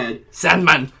bad.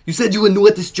 Sandman, you said you were new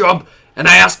at this job, and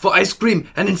I asked for ice cream,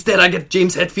 and instead I get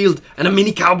James Hetfield, and a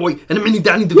mini cowboy, and a mini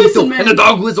Danny DeVito, Listen, man. and a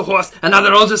dog who is a horse, and now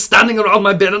they're all just standing around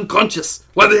my bed unconscious.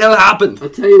 What the hell happened? I'll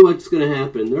tell you what's going to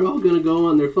happen. They're all going to go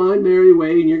on their fine merry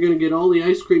way, and you're going to get all the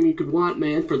ice cream you could want,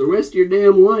 man, for the rest of your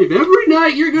damn life. Every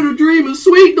night you're going to dream of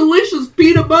sweet, delicious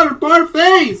peanut butter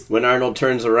parfaits. When Arnold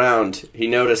turns around, he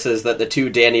notices that the 2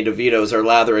 Danny DeVitos are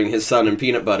lathering his son in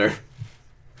peanut butter.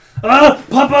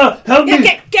 Papa, help me.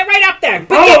 Yeah, get right up there.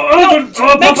 But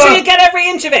Papa. make sure you get every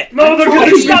inch of it. No, they're Told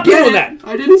gonna you stop to get doing it. that.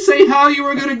 I didn't say how you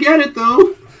were going to get it,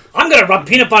 though. I'm going to rub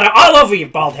peanut butter all over your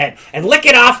bald head and lick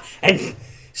it off and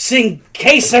sing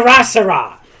Que Sera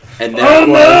Sera. And that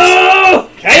was...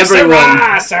 Que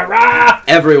Sera Sera.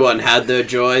 Everyone had their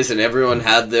joys and everyone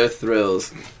had their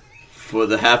thrills. For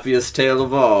the happiest tale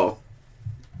of all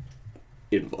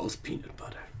involves peanut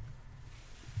butter.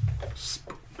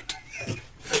 Spooked.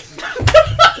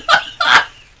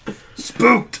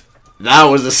 Spooked! That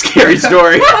was a scary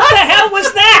story. What the hell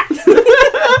was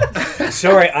that?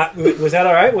 Sorry, was that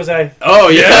all right? Was I? Oh,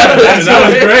 yeah. That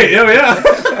was great. Oh, yeah.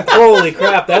 Holy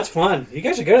crap, that's fun. You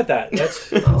guys are good at that. That's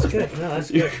good. No,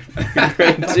 that's good.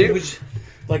 Great, too. Which,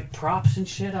 like props and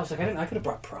shit. I was like, I could have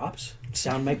brought props,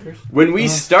 sound makers. When we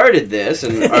started this,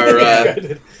 and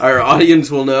our audience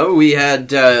will know, we had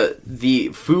the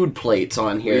food plates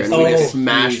on here, and we just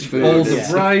smashed food. Bowls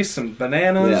of rice and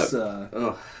bananas.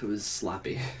 Oh, it was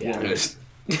sloppy. Yeah.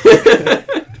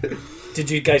 Did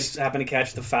you guys happen to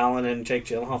catch the Fallon and Jake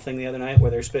Gyllenhaal thing the other night,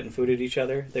 where they're spitting food at each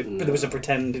other? There was a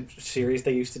pretend series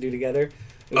they used to do together.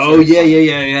 Oh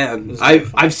yeah.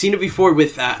 I've seen it before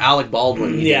with Alec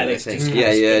Baldwin. Yeah, I think. just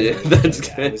Yeah. That's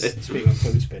good. Speaking of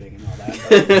food spitting and all that.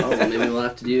 Oh, well, maybe we'll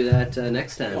have to do that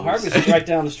next time. Well, Harvey's is right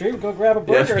down the street. We'll go grab a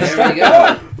burger and There start we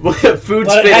go. going. Food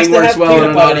But it has spitting to works have well on peanut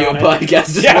an butter audio on it.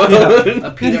 podcast as Yeah. well. A You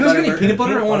peanut guys butter gonna eat burger. peanut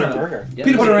butter? I want burger. Yeah,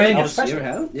 peanut butter and you Angus. ever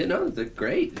have? Yeah, no, they're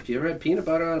great. If you ever had peanut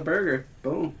butter on a burger,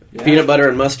 boom. Peanut butter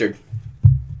and mustard.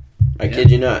 I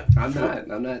kid you not. I'm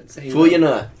not saying Fool you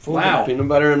not. Wow. Peanut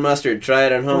butter and mustard. Try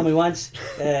it at Fool me home. once.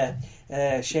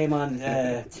 Shame on.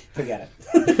 Forget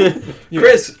it.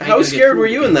 Chris, how gonna scared get were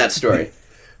food. you in that story?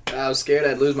 I was scared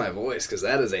I'd lose my voice because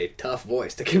that is a tough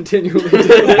voice to continually do.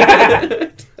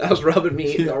 That was rubbing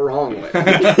me the wrong way.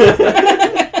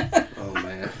 Oh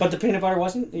man. But the peanut butter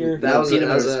wasn't your. That was peanut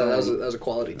butter's that was a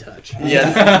quality touch.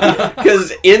 Yeah.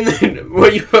 Because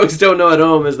what you folks don't know at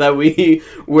home is that we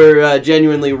were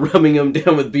genuinely rubbing them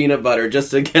down with peanut butter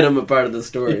just to get them a part of the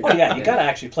story. Oh yeah, you gotta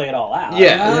actually play it all out.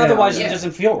 Yeah. Otherwise, Yeah. it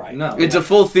doesn't feel right. No. It's a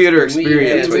full theater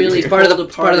experience. it's really It's part of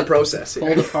the process.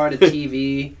 Pulled apart a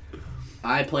TV.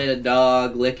 I played a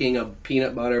dog licking a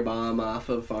peanut butter bomb off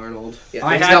of Arnold. Yeah,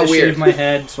 I things had got to weird. shave my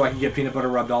head so I could get peanut butter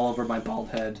rubbed all over my bald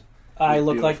head. I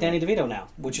look like Danny DeVito now,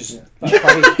 which is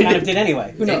probably kind of did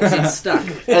anyway. Who knows? It's stuck.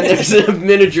 And there's a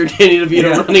miniature Danny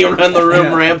DeVito running around the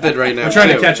room rampant right now. We're trying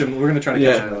to too. catch him. We're going to try to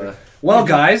catch him. Well,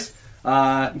 guys,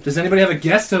 does anybody have a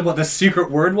guess to what the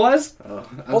secret word was?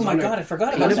 Oh my god, I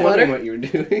forgot about I was that. wondering what you were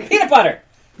doing. Peanut butter.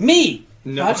 Me.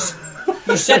 No. That's-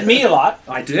 you said me a lot.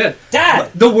 I did.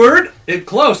 Dad. The word,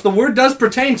 close. The word does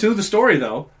pertain to the story,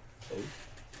 though.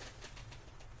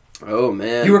 Oh,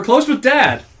 man. You were close with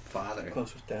Dad. Father.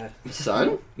 Close with Dad.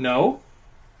 Son? No.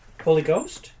 Holy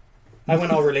Ghost. I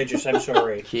went all religious. I'm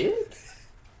sorry. Kid?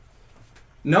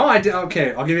 No, I did.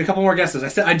 Okay, I'll give you a couple more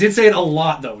guesses. I did say it a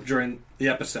lot, though, during the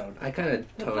episode. I kind of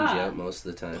toned you out most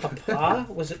of the time. Papa?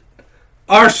 Was it?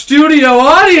 Our studio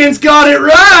audience got it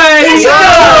right!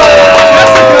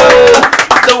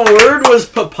 Jessica! The word was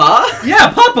papa?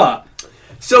 Yeah, Papa.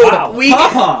 So Wow.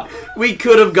 Papa. we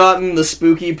could have gotten the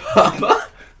spooky papa.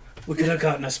 We could have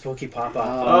gotten a spooky pop up.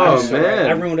 Oh, I'm sorry. man.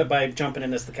 I ruined it by jumping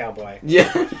in as the cowboy.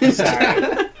 Yeah.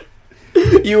 Sorry.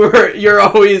 You're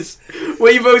always...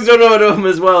 What you folks don't know about him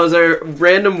as well is our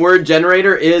random word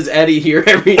generator is Eddie here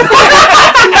every day. And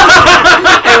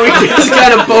we just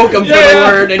kind of poke him for the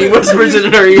word and he whispers it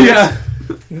in our ears. Yeah.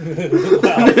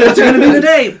 What's it going to be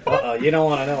today? You don't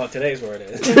want to know what today's word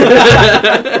is.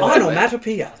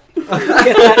 Onomatopoeia. Get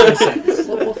that in a sentence.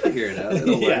 We'll figure it out.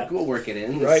 It'll Yeah. work. We'll work it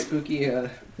in. Right. Spooky.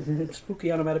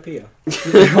 Spooky onomatopoeia.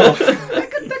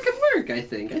 That could work. I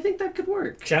think. I think that could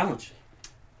work. Challenge.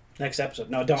 Next episode.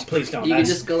 No, don't. Please don't. You can That's-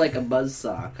 just go like a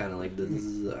buzzsaw, kind of like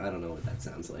the. I don't know what that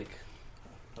sounds like.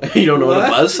 You don't know what a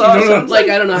buzzsaw Sounds sounds like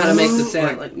I don't know how to make the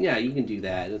sound. Like, yeah, you can do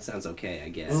that. It sounds okay, I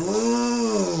guess.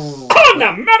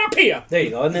 Onomatopoeia. There you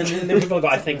go. And then people go,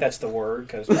 I think that's the word.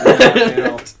 Because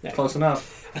Close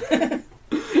enough.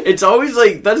 It's always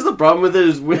like, that's the problem with it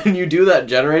is when you do that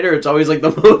generator, it's always like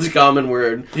the most common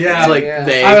word. Yeah. It's like Yeah.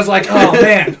 they. I was like, oh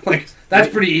man, like that's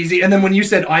pretty easy. And then when you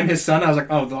said I'm his son, I was like,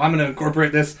 oh, I'm going to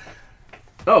incorporate this.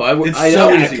 Oh, It's I so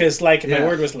know. easy. because like if Yeah. my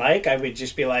word was like, I would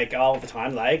just be like all the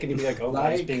time like, and you'd be like, oh,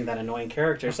 I'm just being that annoying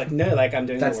character. It's like no, like I'm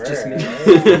doing That's the just word.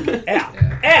 Yeah.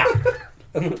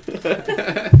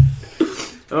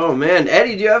 Oh man,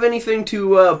 Eddie, do you have anything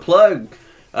to plug?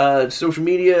 Social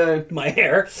media? My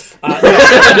hair. No,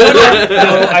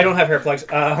 I don't have hair plugs.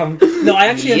 No, I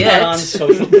actually am Yet. not on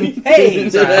social media. Hey!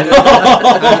 Listen,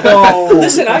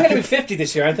 I'm going to be 50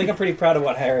 this year. I think I'm pretty proud of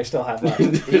what hair I still have left.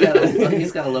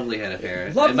 He's got a lovely head of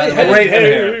hair. Lovely And by the head way,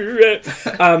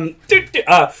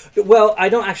 of well, I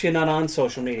don't actually not on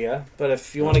social media, but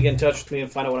if you want to get in touch with me and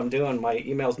find out what I'm doing, my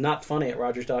email's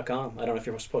notfunny@rogers.com. I don't know if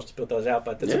you're supposed to put those out,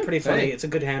 but it's a pretty funny. It's a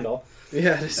good handle.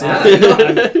 yeah,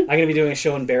 I'm going to be doing a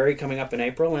show in Barrie coming up in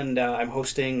April, and I'm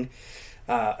hosting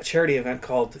a charity event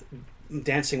called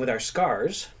Dancing with Our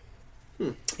Scars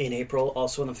in April,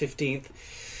 also on the 15th,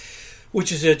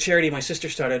 which is a charity my sister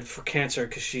started for cancer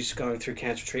because she's going through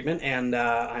cancer treatment, and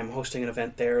I'm hosting an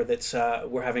event there that's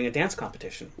we're having a dance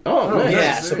competition. Oh, nice.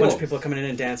 Yeah, so a bunch of people are coming in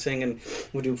and dancing, and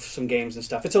we'll do some games and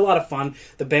stuff. It's a lot of fun.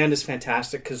 The band is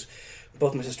fantastic because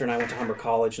both my sister and I went to Humber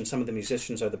College, and some of the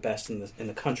musicians are the best in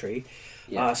the country.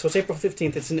 Yeah. So it's April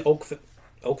 15th. It's in Oakville?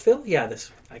 Yeah,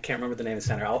 I can't remember the name of the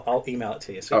center. I'll email it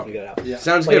to you so you can get it out. Yeah.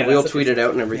 Sounds But good. yeah, We'll that's tweet it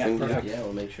out and everything. Yeah, perfect. yeah,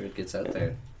 we'll make sure it gets out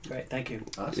there. Great, thank you.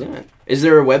 Awesome. Yeah. Is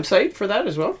there a website for that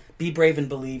as well?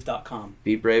 BeBraveAndBelieve.com.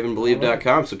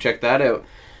 BeBraveAndBelieve.com, so check that out.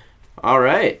 All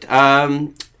right.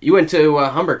 You went to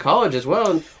Humber College as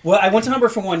well. Well, I went to Humber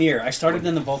for 1 year. I started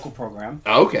in the vocal program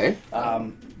Okay.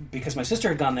 because my sister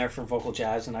had gone there for vocal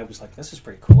jazz, and I was like, this is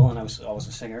pretty cool, and I was always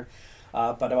a singer.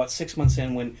 But about 6 months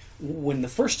in, when the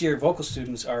first year vocal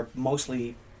students are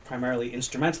primarily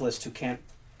instrumentalists who can't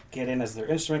get in as their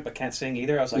instrument but can't sing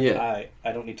either, I was like, Yeah.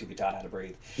 I don't need to be taught how to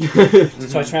breathe.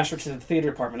 So I transferred to the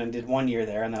theater department and did 1 year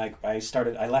there, and then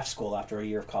I left school after a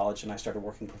year of college, and I started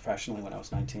working professionally when I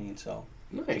was 19. So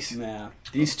Nice. yeah,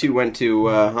 These two went to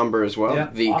Humber as well, Yeah.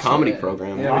 the Awesome. comedy Yeah.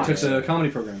 program. Yeah, we took the comedy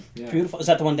program. Yeah. beautiful. Is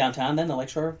that the one downtown then, the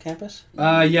Lakeshore campus?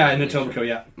 Yeah, in Etobicoke,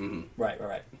 yeah. Right.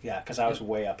 Yeah, because I was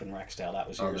way up in Rexdale. That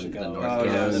was years the ago. North Oh,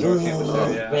 yeah, Campus. the North Campus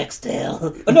there, yeah.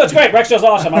 Rexdale. Oh, no, it's great. Rexdale's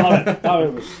awesome. I love it.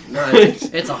 No,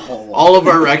 it's a whole lot. All of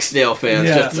our Rexdale fans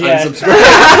Yeah. just Yeah.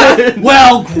 unsubscribe.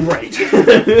 Well, great.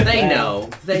 They know.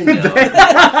 They know.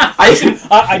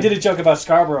 I did a joke about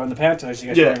Scarborough and the Pantos. You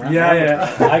guys Yeah. remember?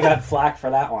 Yeah. I got flack for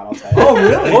that one. I'll tell you. Oh,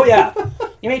 really? Oh yeah.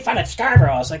 You made fun of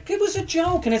Scarborough. I was like, it was a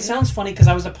joke, and it sounds funny because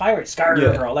I was a pirate.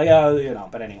 Scarborough, like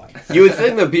But anyway, You would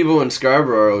think that people in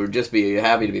Scarborough would just be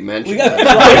happy to be mentioned.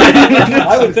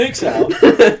 I would think so.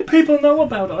 People know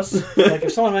about us. Like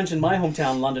if someone mentioned my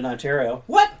hometown, London, Ontario,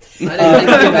 what? I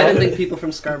didn't think people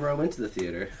from Scarborough went to the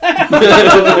theater.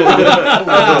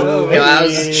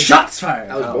 Shots fired.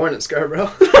 I was born in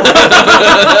Scarborough.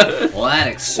 Well, that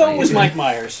explains. So was Mike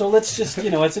Myers. So let's just,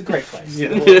 it's a great place.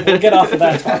 We'll get off of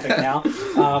that topic now.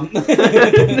 You're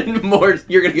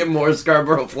going to get more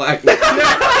Scarborough flack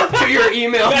to your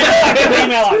email.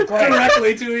 Email out. Great.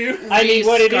 Directly to you. I mean,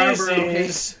 what it Scarborough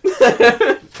is.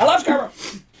 I love Scarborough.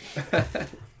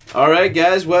 All right,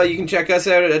 guys. Well, you can check us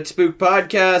out at Spook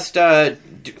Podcast.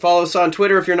 Follow us on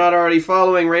Twitter if you're not already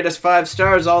following. Rate us 5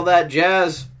 stars, all that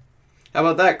jazz. How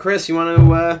about that, Chris? You want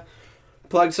to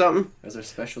plug something? As our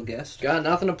special guest. Got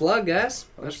nothing to plug, guys.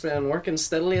 I've just been working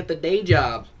steadily at the day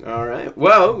job. All right.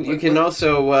 Well, you can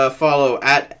also follow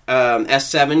at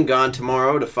S7 Gone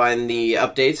Tomorrow to find the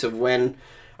updates of when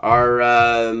our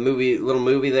little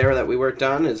movie there that we worked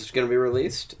on is going to be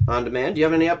released on demand. Do you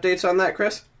have any updates on that,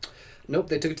 Chris? Nope,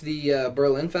 they took it to the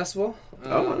Berlin Festival.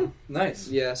 Nice.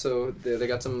 Yeah, so they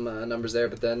got some numbers there,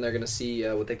 but then they're going to see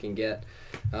what they can get.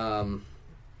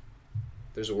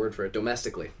 There's a word for it,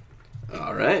 domestically.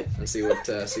 All right. And see what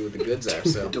the goods are.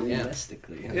 So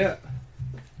Domestically. Yeah.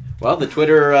 Well, the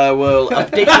Twitter will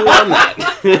update you on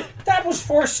that. That was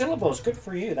 4 syllables. Good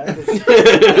for you. That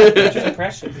was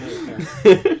impressive.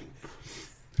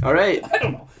 All right. I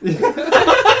don't know.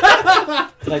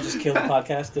 Did I just kill the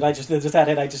podcast? Did I just? Was that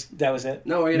it? That was it?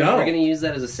 No, we're gonna use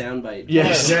that as a soundbite.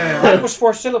 Yes. That was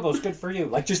 4 syllables. Good for you.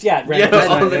 Like just We're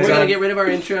gonna get rid of our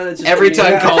intro. That's just Every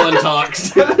time Colin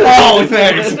talks. Oh,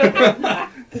 thanks. I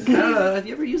don't know. Have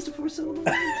you ever used a 4-syllable?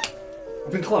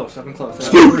 I've been close.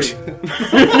 Spooked.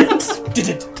 Did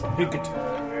it?